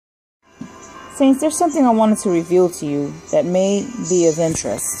Saints, there's something I wanted to reveal to you that may be of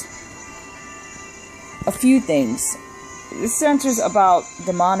interest. A few things. This centers about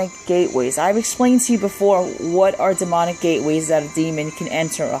demonic gateways. I've explained to you before what are demonic gateways that a demon can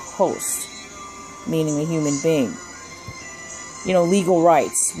enter a host, meaning a human being. You know, legal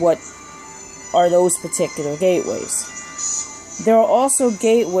rights. What are those particular gateways? There are also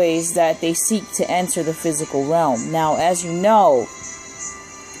gateways that they seek to enter the physical realm. Now, as you know,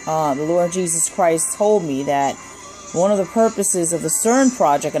 the Lord Jesus Christ told me that one of the purposes of the CERN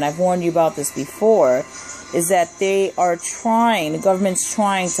project, and I've warned you about this before, is that the government's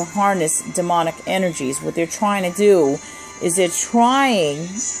trying to harness demonic energies. What they're trying to do is they're trying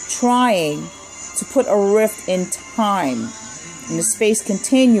to put a rift in time, in the space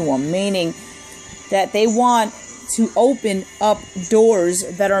continuum, meaning that they want to open up doors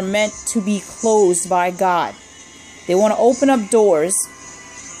that are meant to be closed by God. They want to open up doors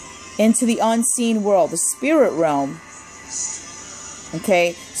into the unseen world, the spirit realm,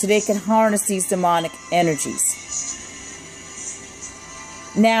 okay, so they can harness these demonic energies.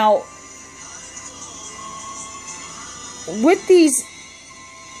 Now, with these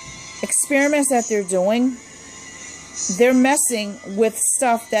experiments that they're doing, they're messing with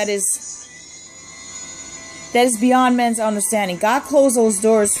stuff that is beyond men's understanding. God closed those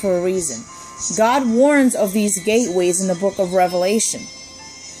doors for a reason. God warns of these gateways in the book of Revelation.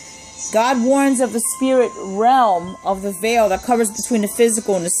 God warns of the spirit realm of the veil that covers between the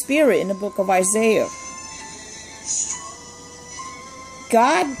physical and the spirit in the book of Isaiah.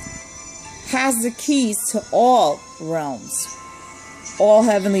 God has the keys to all realms, all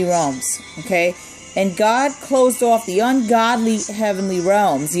heavenly realms, okay? And God closed off the ungodly heavenly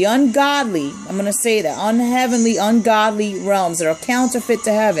realms, the ungodly, I'm going to say that, unheavenly, ungodly realms that are counterfeit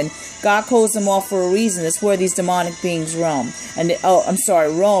to heaven. God closed them off for a reason. It's where these demonic beings roam. And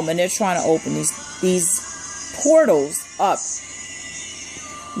roam, and they're trying to open these portals up.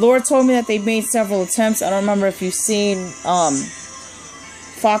 Lord told me that they made several attempts. I don't remember if you've seen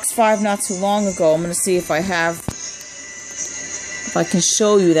Fox 5 not too long ago. I'm going to see if I can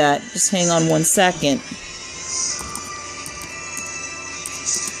show you that. Just hang on one second.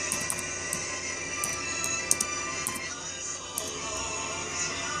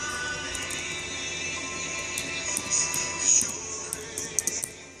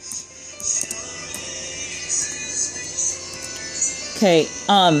 Okay,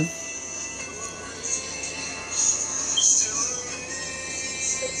 I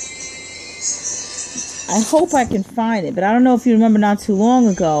hope I can find it, but I don't know if you remember not too long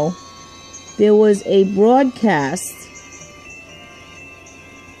ago, there was a broadcast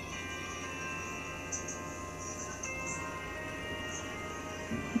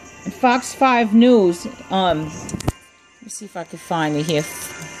Fox 5 News. Let me see if I can find it here.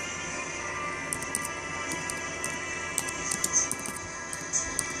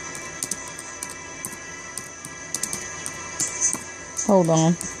 Hold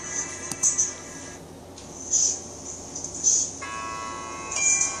on.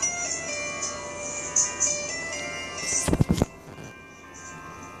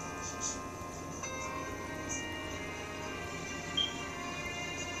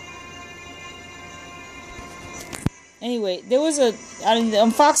 Anyway, there was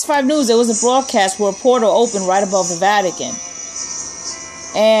on Fox 5 News, there was a broadcast where a portal opened right above the Vatican.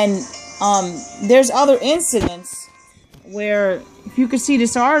 And there's other incidents where, if you could see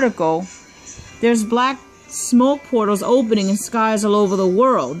this article, there's black smoke portals opening in skies all over the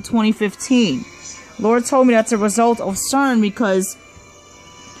world, 2015. Lord told me that's a result of CERN because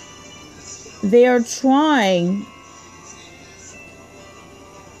they are trying.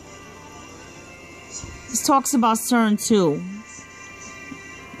 This talks about CERN too.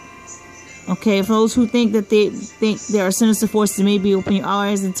 Okay, for those who think that they think there are sinister forces, maybe open your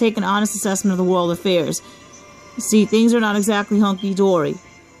eyes and take an honest assessment of the world affairs. See, things are not exactly hunky-dory.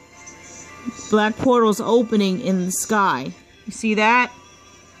 Black portals opening in the sky. You see that?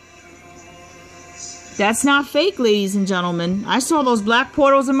 That's not fake, ladies and gentlemen. I saw those black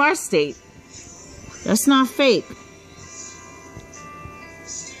portals in my state. That's not fake.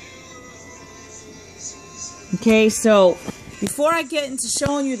 Okay, so before I get into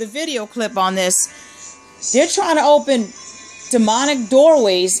showing you the video clip on this, they're trying to open demonic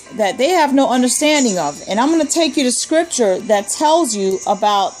doorways that they have no understanding of. And I'm going to take you to scripture that tells you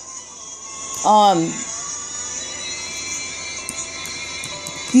about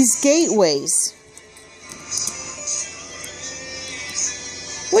these gateways.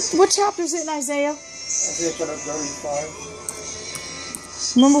 What chapter is it in Isaiah? Isaiah chapter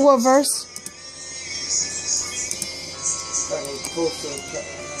 35. Remember what verse?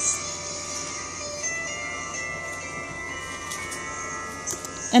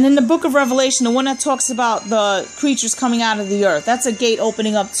 And in the book of Revelation, the one that talks about the creatures coming out of the earth, that's a gate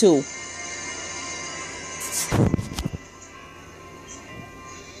opening up too.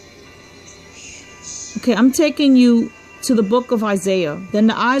 Okay, I'm taking you to the book of Isaiah. Then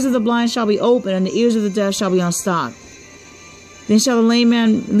the eyes of the blind shall be opened, and the ears of the deaf shall be unstopped. Then shall the lame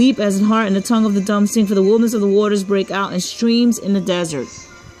man leap as an hart, and the tongue of the dumb sing, for the wilderness of the waters break out, and streams in the desert.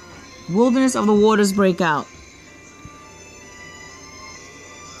 Wilderness of the waters break out.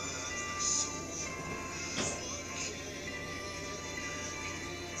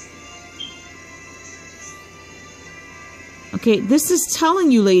 Okay, this is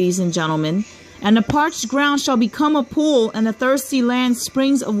telling you, ladies and gentlemen, and the parched ground shall become a pool, and the thirsty land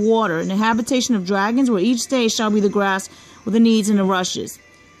springs of water, and the habitation of dragons, where each day shall be the grass with the needs and the rushes.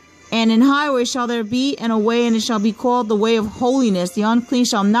 And in highways shall there be and a way, and it shall be called the way of holiness. The unclean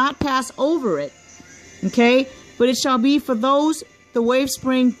shall not pass over it. Okay? But it shall be for those, the wave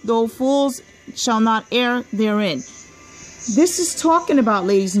spring, though fools shall not err therein. This is talking about,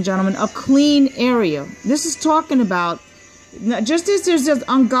 ladies and gentlemen, a clean area. This is talking about, just as there's just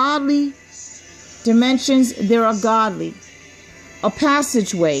ungodly dimensions, there are godly. A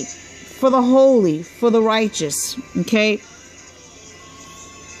passageway for the holy, for the righteous. Okay?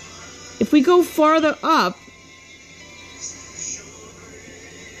 If we go farther up,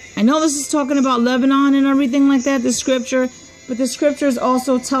 I know this is talking about Lebanon and everything like that, the scripture, but the scripture is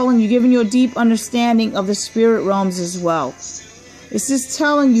also telling you, giving you a deep understanding of the spirit realms as well. It's just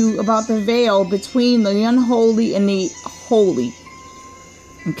telling you about the veil between the unholy and the holy.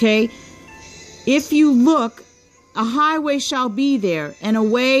 Okay? If you look, a highway shall be there, and a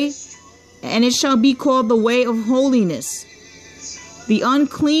way, and it shall be called the way of holiness. The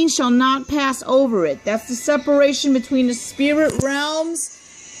unclean shall not pass over it. That's the separation between the spirit realms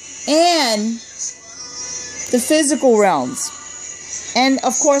and the physical realms. And,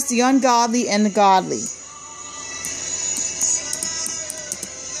 of course, the ungodly and the godly.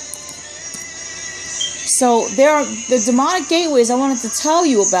 So, there are the demonic gateways I wanted to tell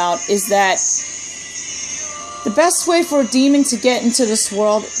you about is that the best way for a demon to get into this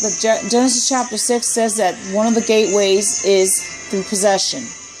world, Genesis chapter 6 says that one of the gateways is through possession.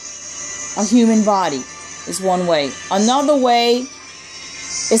 A human body is one way. Another way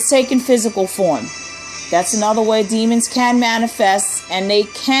is taking physical form. That's another way demons can manifest, and they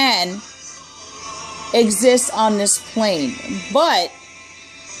can exist on this plane. But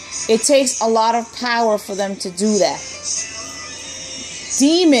it takes a lot of power for them to do that.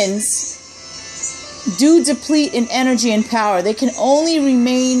 Demons do deplete in energy and power. They can only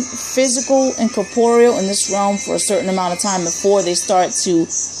remain physical and corporeal in this realm for a certain amount of time before they start to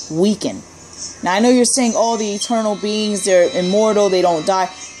weaken. Now, I know you're saying all the eternal beings, they're immortal, they don't die.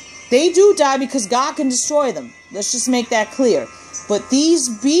 They do die because God can destroy them. Let's just make that clear. But these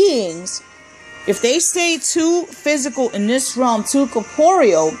beings, if they stay too physical in this realm, too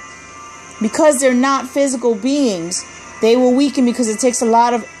corporeal, because they're not physical beings, they will weaken because it takes a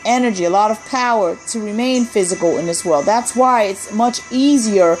lot of energy, a lot of power to remain physical in this world. That's why it's much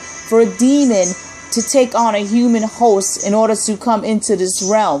easier for a demon to take on a human host in order to come into this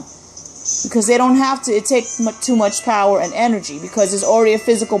realm. Because they don't have to, it takes too much power and energy because there's already a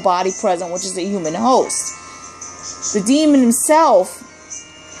physical body present, which is the human host. The demon himself,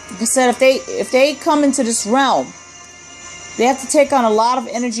 like I said, if they come into this realm, they have to take on a lot of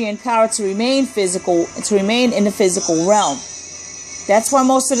energy and power to remain physical, to remain in the physical realm. That's why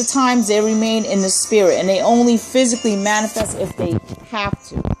most of the times they remain in the spirit, and they only physically manifest if they have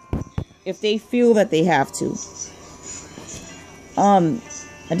to. If they feel that they have to.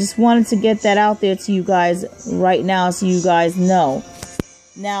 I just wanted to get that out there to you guys right now so you guys know.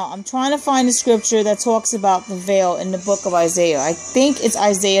 Now, I'm trying to find a scripture that talks about the veil in the book of Isaiah. I think it's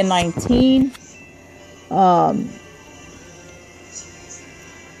Isaiah 19.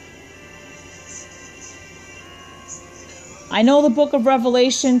 I know the book of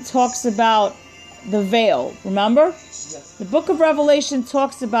Revelation talks about the veil. Remember? Yes. The book of Revelation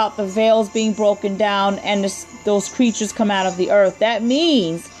talks about the veils being broken down and those creatures come out of the earth. That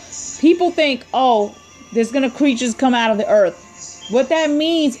means people think, oh, there's going to creatures come out of the earth. What that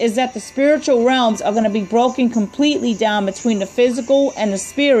means is that the spiritual realms are going to be broken completely down between the physical and the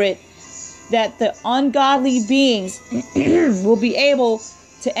spirit, that the ungodly beings will be able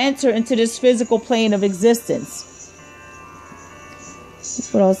to enter into this physical plane of existence.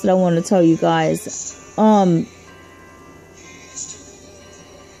 What else did I want to tell you guys?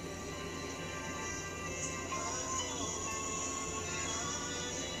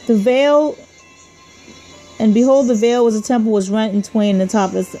 The veil, and behold, the veil was a temple was rent in twain in the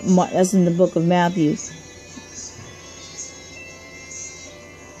top. That's in the book of Matthew.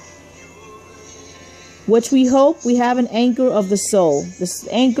 which we hope we have an anchor of the soul. This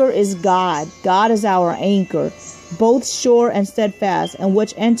anchor is God. God is our anchor, both sure and steadfast, and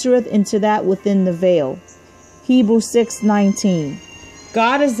which entereth into that within the veil. Hebrews 6:19.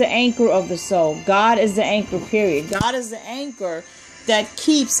 God is the anchor of the soul. God is the anchor, period. God is the anchor that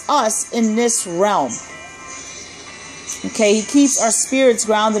keeps us in this realm. Okay, he keeps our spirits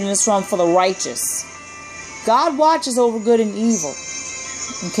grounded in this realm for the righteous. God watches over good and evil.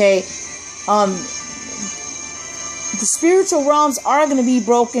 Okay, the spiritual realms are going to be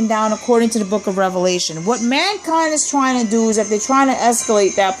broken down according to the book of Revelation. What mankind is trying to do is that they're trying to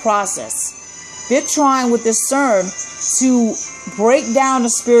escalate that process. They're trying with this CERN to break down the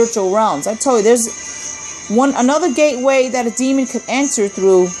spiritual realms. I told you, there's another gateway that a demon could enter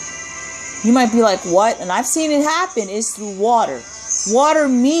through. You might be like, what? And I've seen it happen, is through water. Water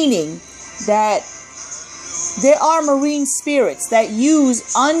meaning that there are marine spirits that use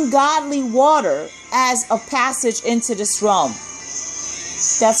ungodly water as a passage into this realm.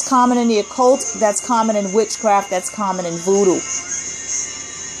 That's common in the occult. That's common in witchcraft. That's common in voodoo.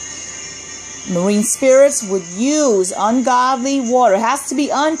 Marine spirits would use ungodly water. It has to be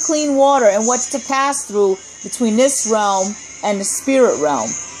unclean water and what's to pass through between this realm and the spirit realm.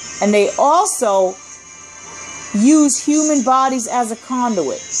 And they also use human bodies as a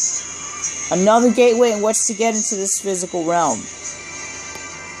conduit. Another gateway in which to get into this physical realm.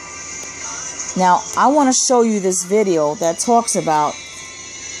 Now, I want to show you this video that talks about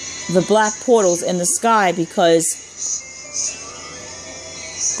the black portals in the sky, because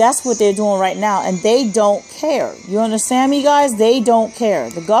that's what they're doing right now, and they don't care. You understand me, guys? They don't care.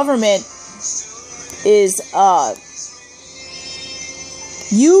 The government is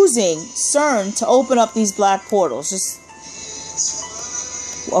using CERN to open up these black portals.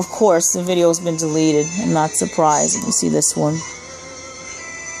 Of course, the video has been deleted. I'm not surprised. You can see this one.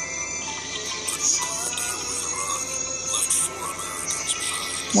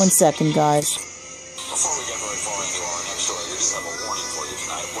 One second, guys. Before we get very far into our next story, we do have a warning for you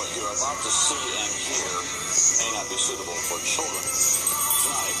tonight. What you're about to see and hear may not be suitable for children.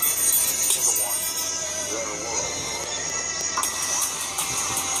 Tonight is a warning in their world.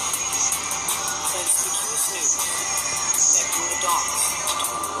 Conspicuous news that good dogs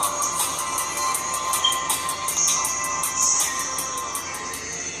love.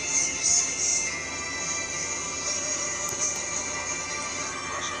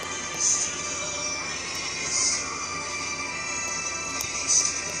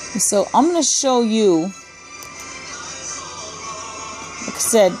 So I'm going to show you, like I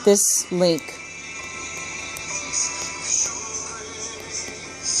said, this link.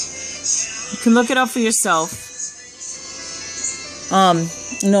 You can look it up for yourself.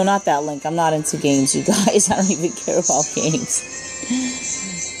 No, not that link. I'm not into games, you guys. I don't even care about games.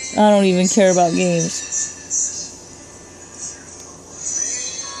 I don't even care about games.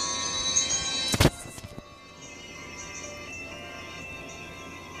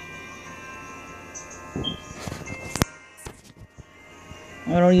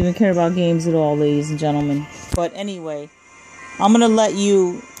 I don't even care about games at all, ladies and gentlemen. But anyway, I'm going to let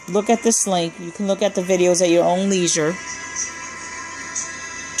you look at this link. You can look at the videos at your own leisure.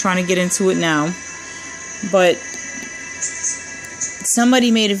 Trying to get into it now. But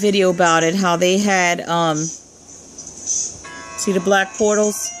somebody made a video about it, how they had, see the black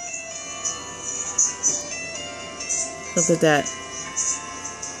portals? Look at that.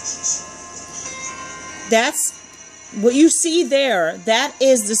 That's what you see there. That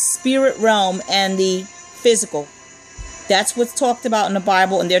is the spirit realm and the physical. That's what's talked about in the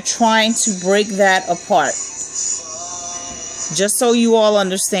Bible, and they're trying to break that apart. Just so you all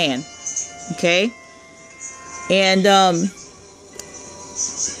understand. Okay? And,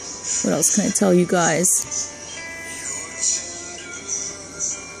 what else can I tell you guys?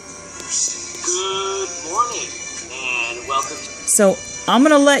 Good morning, and welcome. So, I'm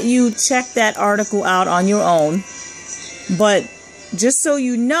going to let you check that article out on your own. But just so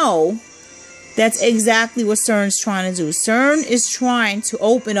you know, that's exactly what CERN's trying to do. CERN is trying to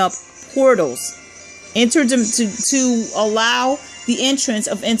open up portals to allow the entrance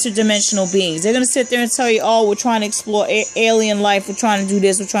of interdimensional beings. They're going to sit there and tell you, oh, we're trying to explore alien life. We're trying to do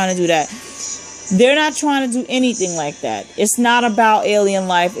this. We're trying to do that. They're not trying to do anything like that. It's not about alien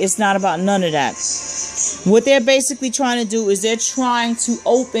life. It's not about none of that. What they're basically trying to do is they're trying to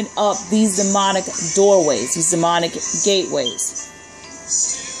open up these demonic doorways, these demonic gateways.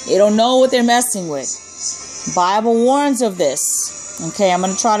 They don't know what they're messing with. Bible warns of this. Okay, I'm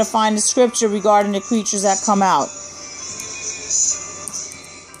going to try to find the scripture regarding the creatures that come out.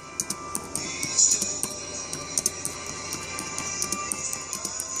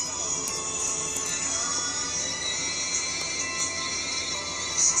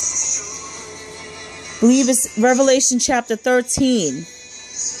 believe it's Revelation chapter 13.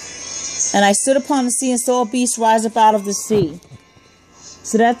 And I stood upon the sea and saw a beast rise up out of the sea.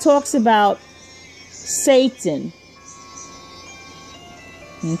 So that talks about Satan.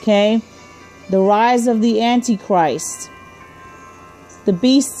 Okay? The rise of the Antichrist. The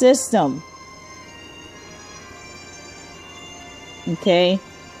beast system. Okay?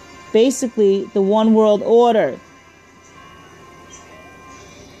 Basically, the one world order.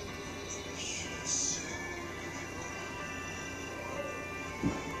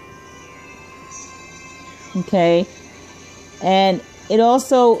 Okay? And it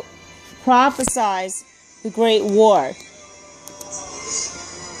also prophesies the Great War.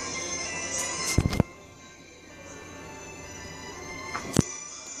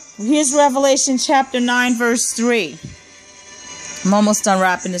 Here's Revelation chapter 9, verse 3. I'm almost done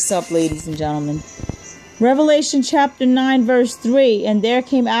wrapping this up, ladies and gentlemen. Revelation chapter 9, verse 3. And there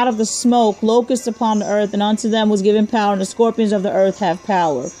came out of the smoke locusts upon the earth, and unto them was given power, and the scorpions of the earth have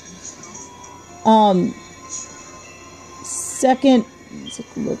power. Second, let's take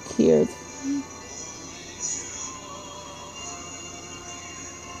a look here.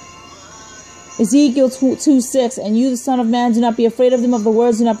 Ezekiel 2:6, and you, the son of man, do not be afraid of them, of the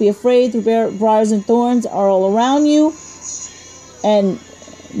words, do not be afraid, through briars and thorns are all around you, and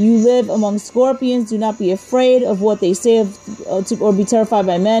you live among scorpions, do not be afraid of what they say or be terrified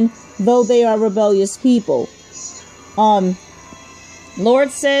by men, though they are rebellious people. Lord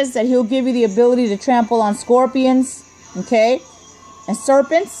says that he'll give you the ability to trample on scorpions, okay, and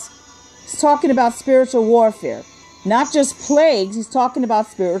serpents. He's talking about spiritual warfare. Not just plagues, he's talking about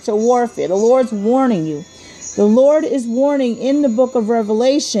spiritual warfare. The Lord's warning you. The Lord is warning in the book of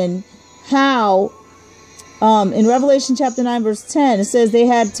Revelation how, in Revelation chapter 9, verse 10, it says they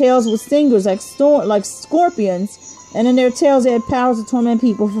had tails with stingers like scorpions, and in their tails they had powers to torment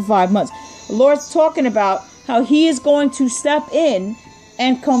people for 5 months. The Lord's talking about how he is going to step in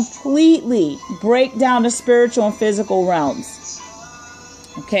and completely break down the spiritual and physical realms.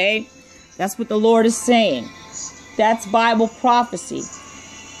 Okay? That's what the Lord is saying. That's Bible prophecy.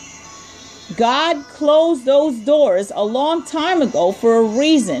 God closed those doors a long time ago for a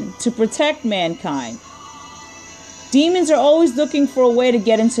reason, to protect mankind. Demons are always looking for a way to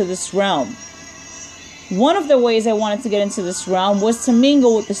get into this realm. One of the ways I wanted to get into this realm was to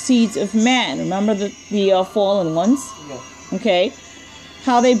mingle with the seeds of man. Remember the fallen ones? Yeah. Okay.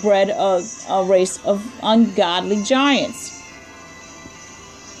 How they bred a race of ungodly giants.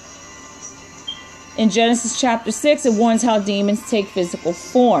 In Genesis chapter 6, it warns how demons take physical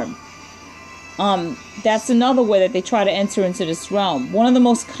form. That's another way that they try to enter into this realm. One of the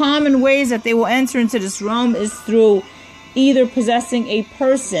most common ways that they will enter into this realm is through either possessing a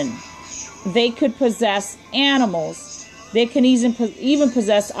person. They could possess animals. They can even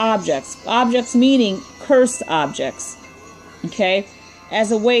possess objects. Objects meaning cursed objects. Okay?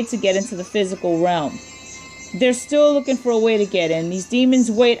 As a way to get into the physical realm. They're still looking for a way to get in. These demons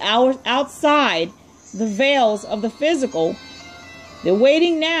wait outside the veils of the physical. They're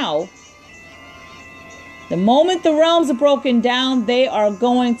waiting now. The moment the realms are broken down, they are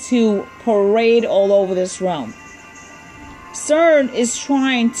going to parade all over this realm. CERN is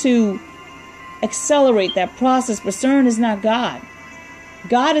trying to accelerate that process, but CERN is not God.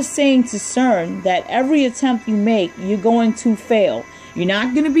 God is saying to CERN that every attempt you make, you're going to fail. You're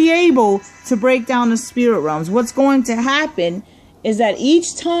not going to be able to break down the spirit realms. What's going to happen is that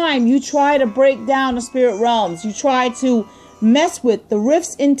each time you try to break down the spirit realms, you try to mess with the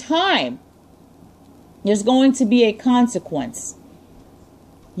rifts in time, there's going to be a consequence.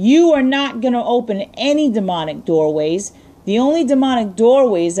 You are not going to open any demonic doorways. The only demonic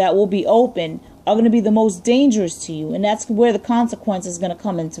doorways that will be open are going to be the most dangerous to you, and that's where the consequence is going to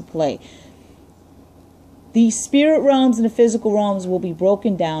come into play. The spirit realms and the physical realms will be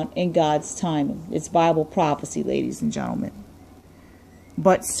broken down in God's timing. It's Bible prophecy, ladies and gentlemen.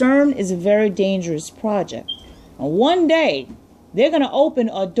 But CERN is a very dangerous project. And one day, they're going to open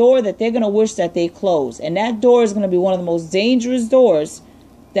a door that they're going to wish that they closed. And that door is going to be one of the most dangerous doors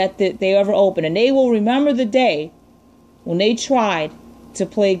that they ever open. And they will remember the day when they tried to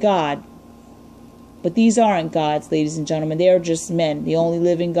play God. But these aren't gods, ladies and gentlemen. They are just men. The only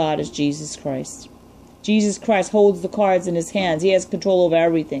living God is Jesus Christ. Jesus Christ holds the cards in his hands. He has control over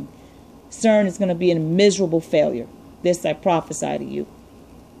everything. CERN is going to be a miserable failure. This I prophesy to you.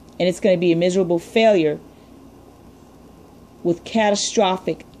 And it's going to be a miserable failure with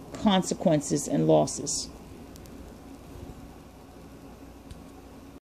catastrophic consequences and losses.